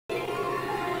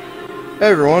Hey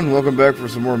everyone, welcome back for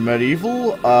some more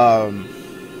Medieval.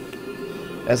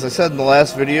 As I said in the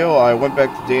last video, I went back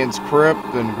to Dan's crypt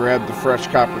and grabbed the fresh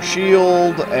copper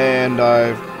shield, and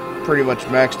I've pretty much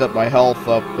maxed up my health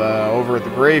up over at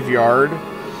the graveyard.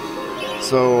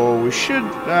 So we should,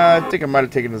 I think I might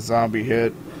have taken a zombie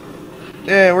hit.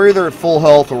 Yeah, we're either at full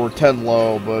health or we're 10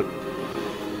 low, but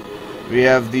we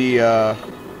have the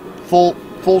full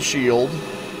shield,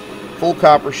 full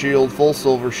copper shield, full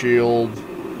silver shield,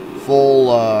 full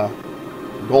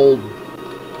gold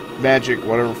magic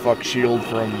whatever fuck shield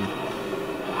from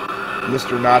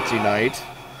Mr. Nazi Knight.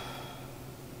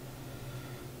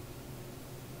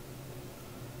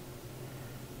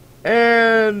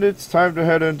 And it's time to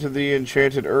head into the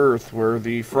Enchanted Earth, where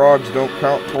the frogs don't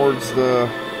count towards the...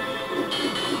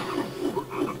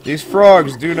 These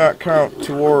frogs do not count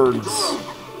towards...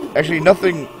 Actually,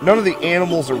 none of the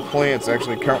animals or plants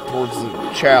actually count towards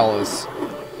the chalice.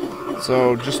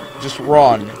 So, just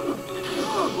run.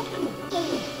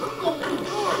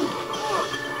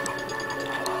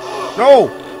 No!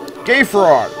 Gay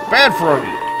frog! Bad froggy!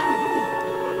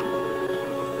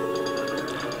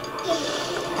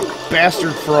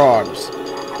 Bastard frogs.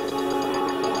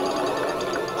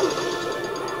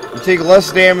 You take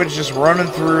less damage just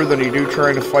running through than you do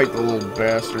trying to fight the little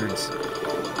bastards.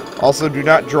 Also, do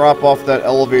not drop off that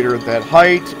elevator at that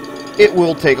height. It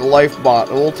will take a life bar.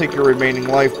 It will take your remaining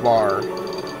life bar.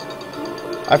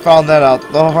 I found that out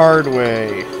the hard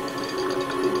way.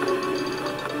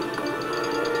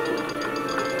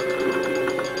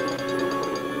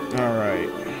 Alright.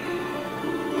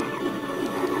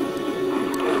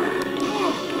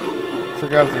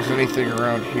 Forgot if there's anything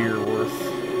around here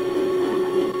worth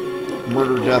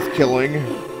murder, death, killing.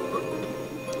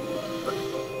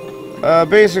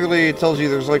 Basically, it tells you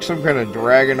there's like some kind of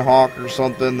dragon hawk or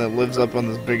something that lives up on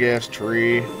this big-ass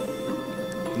tree.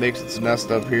 Makes its nest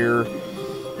up here.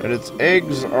 And its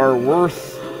eggs are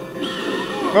worth...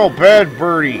 Oh, bad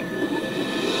birdie!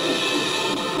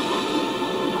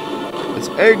 Its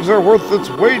eggs are worth its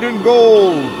weight in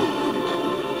gold!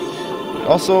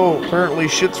 Also, apparently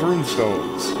shits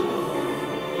runestones.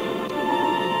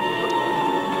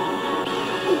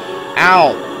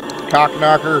 Ow!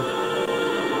 Cockknocker.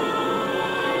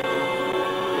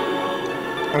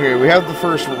 Okay, we have the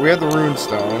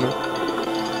runestone.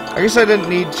 I guess I didn't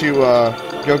need to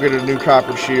go get a new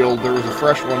copper shield. There was a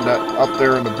fresh one up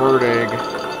there in the bird egg.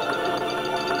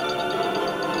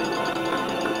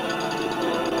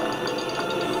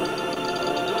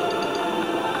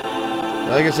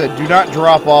 Like I said, do not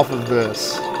drop off of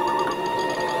this.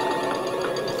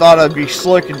 Thought I'd be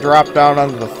slick and drop down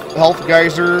onto the health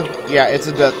geyser. Yeah, it's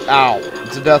a death. Ow!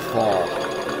 It's a death fall.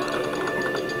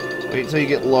 Wait until you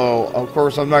get low. Of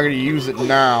course, I'm not going to use it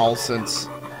now, since...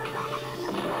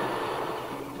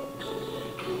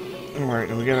 Alright,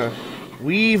 and we gotta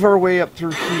weave our way up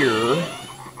through here.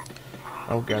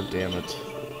 Oh, god damn it.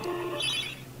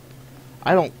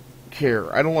 I don't care.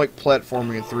 I don't like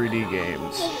platforming in 3D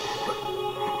games.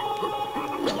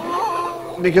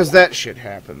 Because that shit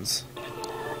happens.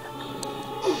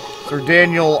 Sir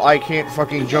Daniel, I can't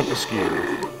fucking jump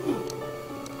askew.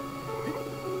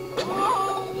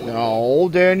 No,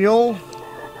 Daniel.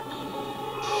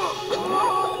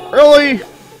 Really?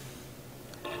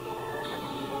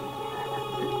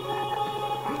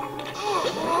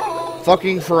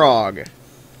 Fucking frog.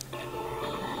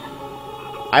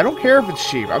 I don't care if it's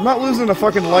cheap. I'm not losing a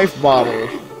fucking life bottle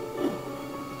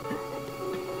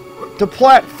to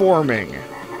platforming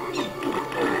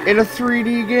in a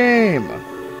 3D game.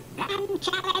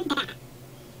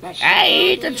 I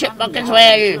eat the chipmunk as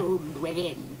well.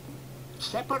 Within,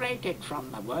 separated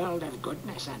from the world of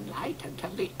goodness and light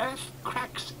until the earth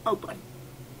cracks open.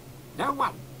 No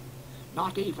one,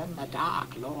 not even the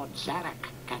Dark Lord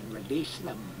Zarek, can release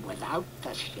them without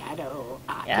the shadow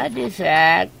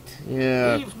Artifact.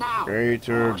 Yeah,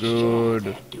 greater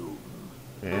good.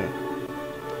 Yeah.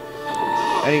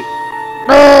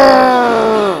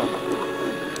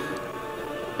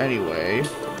 Anyway.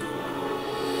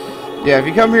 Yeah, if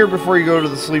you come here before you go to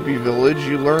the Sleepy Village,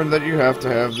 you learn that you have to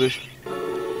have this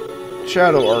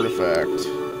shadow artifact.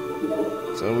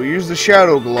 So we use the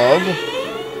shadow glove.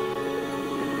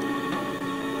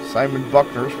 Simon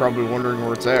Buckner's probably wondering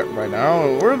where it's at by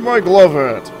now. Where's my glove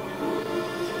at?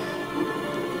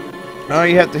 Now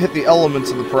you have to hit the elements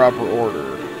in the proper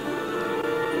order.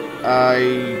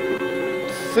 I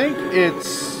think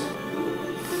it's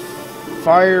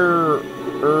fire,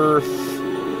 earth,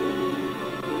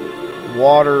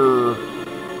 water,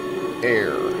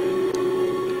 air.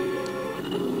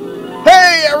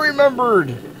 Hey, I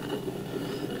remembered!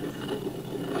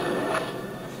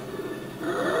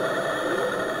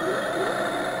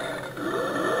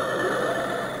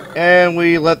 And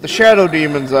we let the shadow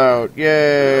demons out.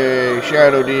 Yay,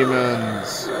 shadow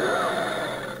demons.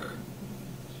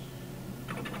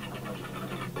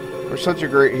 We're such a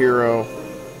great hero.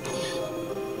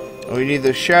 We need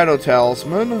the shadow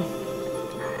talisman.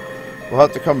 We'll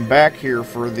have to come back here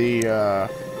for the,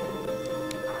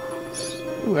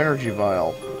 ooh, energy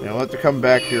vial. Yeah, we'll have to come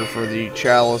back here for the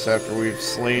chalice after we've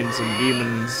slain some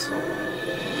demons.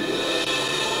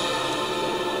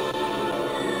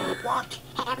 What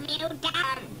have you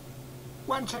done?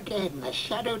 Once again, the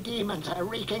shadow demons are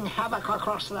wreaking havoc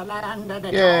across the land, and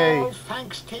it's all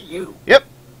thanks to you. Yep,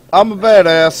 I'm a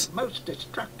badass. Most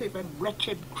destructive and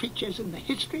wretched creatures in the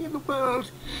history of the world,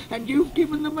 and you've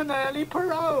given them an early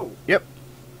parole. Yep.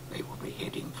 They will be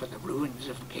heading for the ruins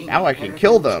of King Now I can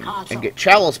kill them and get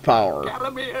chalice power.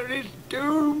 Galamir is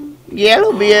doomed.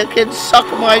 Yellowbeard can suck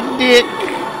my dick.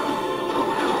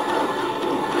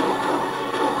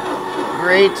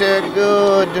 Greater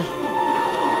good.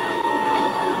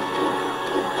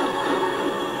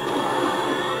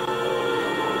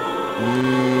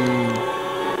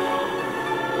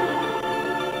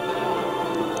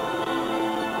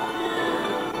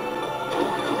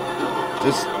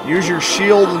 Just use your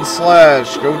shield and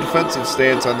slash. Go defensive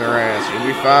stance on their ass. You'll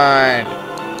be fine.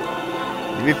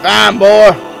 You'll be fine,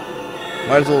 boy.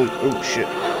 Might as well... Oh, shit.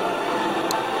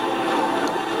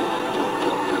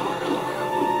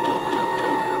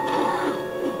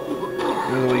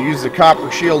 And we'll use the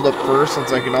copper shield up first,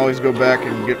 since I can always go back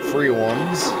and get free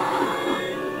ones.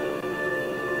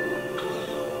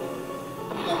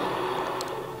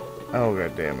 Oh,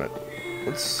 god damn it.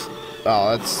 Let's...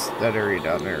 Oh, that's that area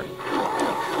down there.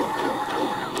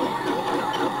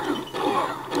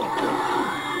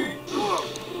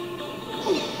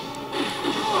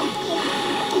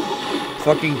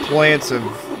 Fucking plants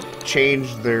have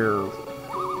changed their...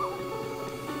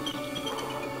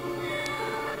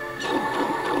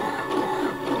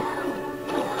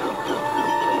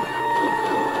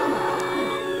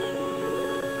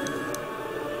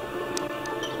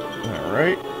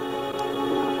 Alright.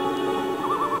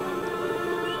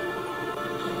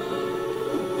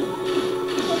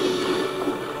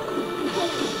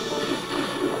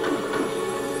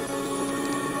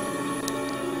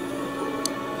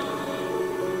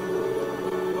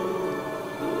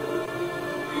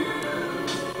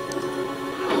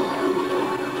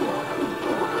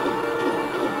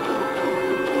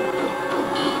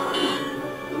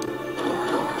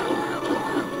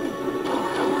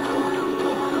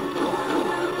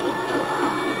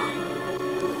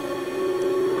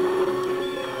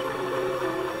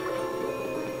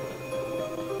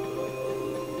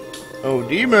 Oh,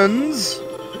 demons!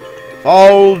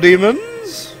 All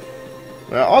demons!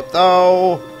 Where art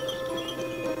thou?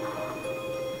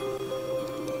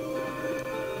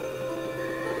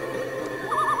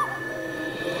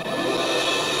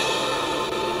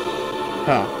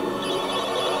 Huh.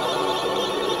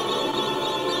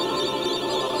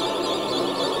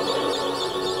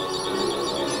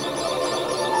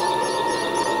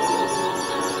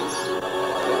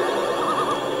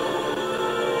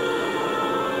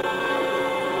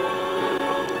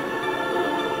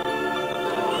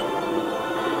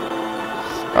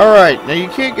 Alright, now you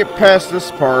can't get past this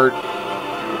part.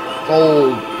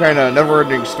 Old kind of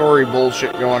never-ending story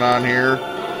bullshit going on here.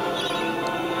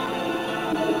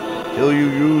 Till you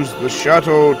use the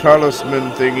Shadow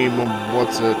Talisman thingy,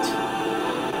 what's it?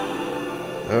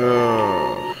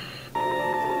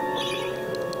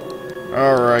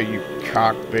 Alright, you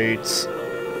cockbaits.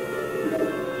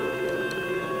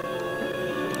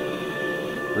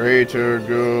 Greater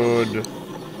good.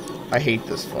 I hate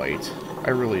this fight.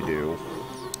 I really do.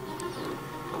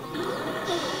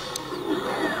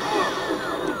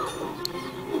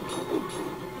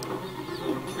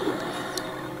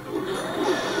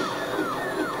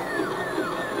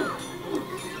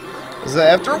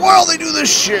 After a while, they do this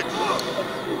shit.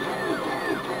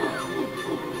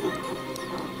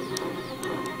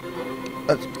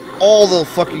 That's all they'll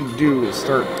fucking do is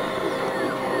start.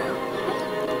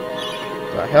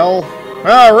 The hell?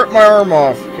 Ah, I ripped my arm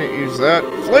off. Can't use that.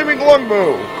 Flaming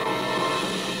longbow.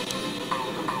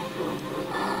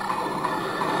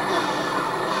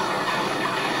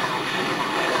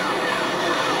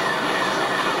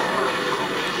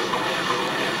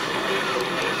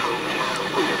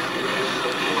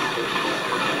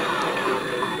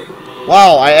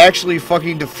 Wow, I actually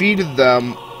fucking defeated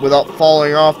them without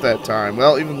falling off that time.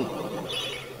 Well, even...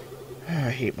 I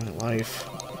hate my life.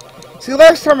 See,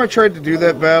 last time I tried to do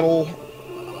that battle...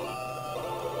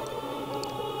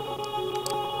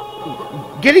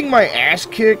 Getting my ass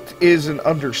kicked is an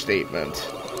understatement.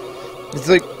 It's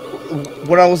like,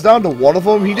 when I was down to one of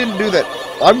them, he didn't do that.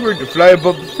 I'm going to fly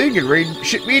above the thing and rain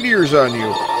shit meteors on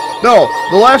you. No,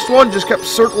 the last one just kept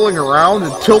circling around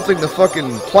and tilting the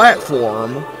fucking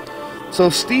platform so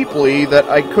steeply that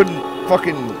I couldn't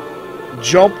fucking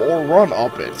jump or run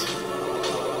up it.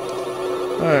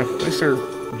 At least they're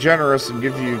generous and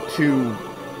give you 2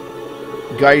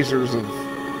 geysers of...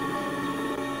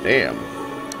 Damn.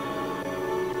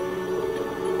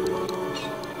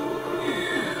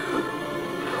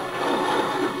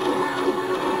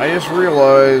 I just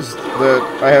realized that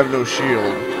I have no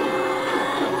shield.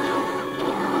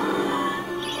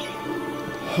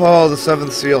 Oh, the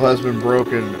 7th seal has been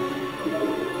broken.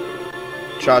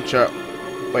 Cha-cha.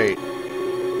 Wait.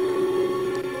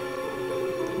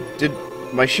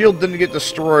 My shield didn't get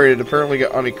destroyed, it apparently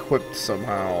got unequipped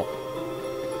somehow.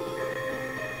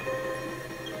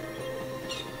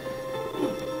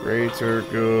 Greater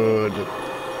good.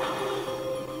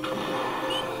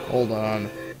 Hold on.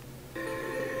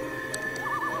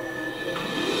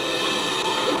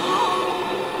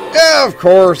 Yeah, of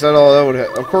course that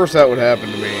would happen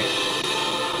to me.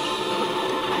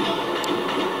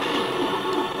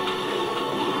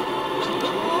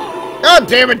 God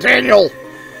damn it, Daniel!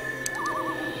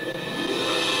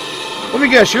 Let me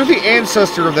guess, you're the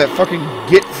ancestor of that fucking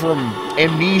Git from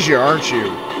Amnesia, aren't you?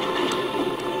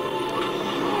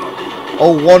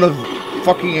 Oh, one of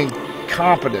fucking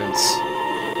incompetence.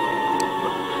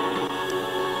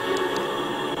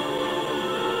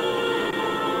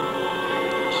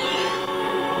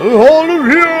 The Hall of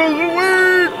Heroes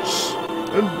awaits!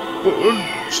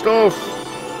 And stuff.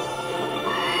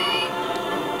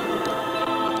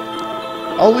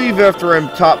 I'll leave after I'm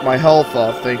topped my health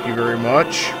off, thank you very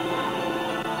much.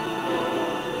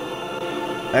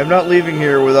 I'm not leaving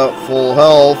here without full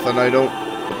health, and I don't...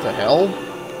 What the hell?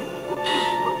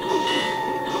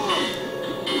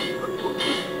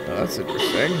 Oh, that's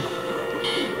interesting.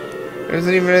 There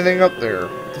isn't even anything up there.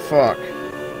 What the fuck?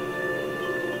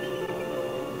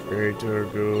 Greater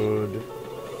good.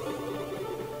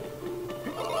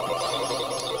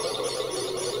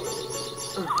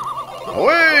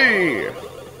 Away!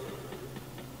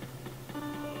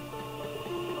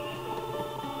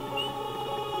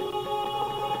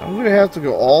 I'm gonna have to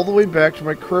go all the way back to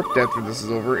my crypt after this is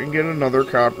over and get another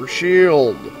copper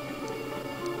shield.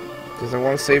 Because I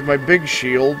want to save my big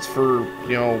shields for,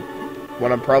 you know,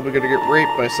 when I'm probably gonna get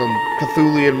raped by some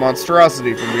Cthulian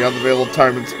monstrosity from beyond the veil of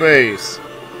time and space.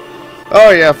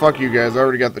 Oh yeah, fuck you guys, I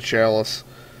already got the chalice.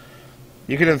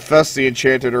 You can infest the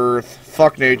enchanted earth.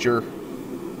 Fuck nature.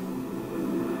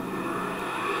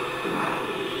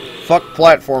 Fuck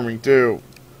platforming too.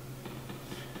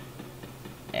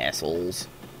 Assholes.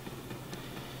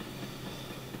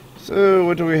 So,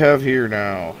 what do we have here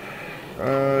now?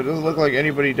 It doesn't look like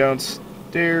anybody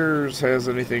downstairs has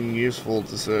anything useful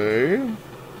to say.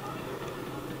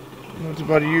 What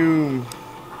about you?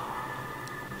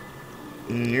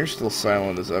 You're still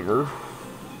silent as ever.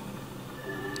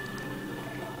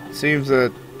 Seems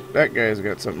that guy's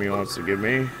got something he wants to give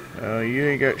me. You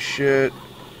ain't got shit.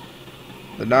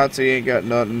 The Nazi ain't got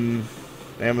nothing.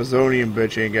 The Amazonian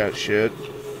bitch ain't got shit.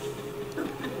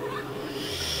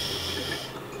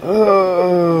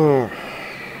 Oh,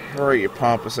 alright, you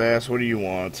pompous ass. What do you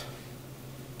want?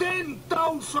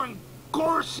 10,000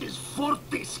 courses for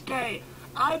this guy.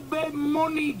 I bet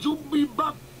money you be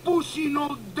back pushing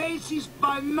all daisies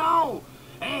by now.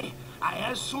 Hey, I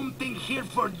have something here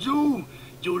for you.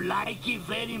 You like it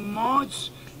very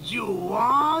much? You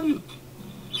want?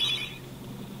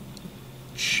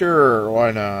 Sure, why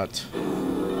not?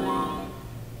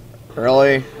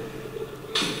 Really?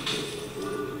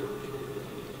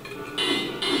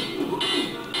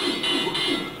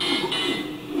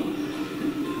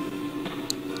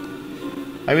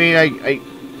 I mean,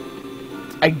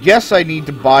 I guess I need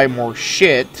to buy more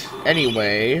shit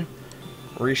anyway.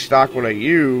 Restock what I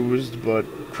used, but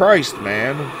Christ,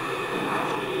 man.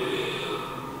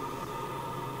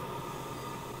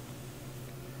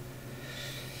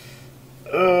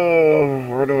 Oh,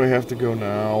 where do I have to go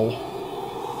now?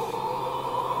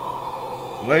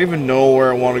 Do I even know where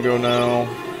I want to go now?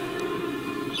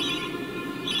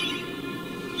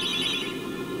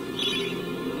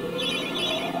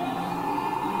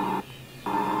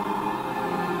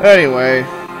 Anyway,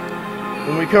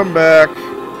 when we come back,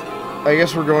 I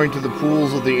guess we're going to the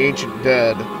pools of the ancient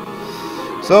dead.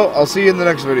 So, I'll see you in the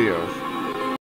next video.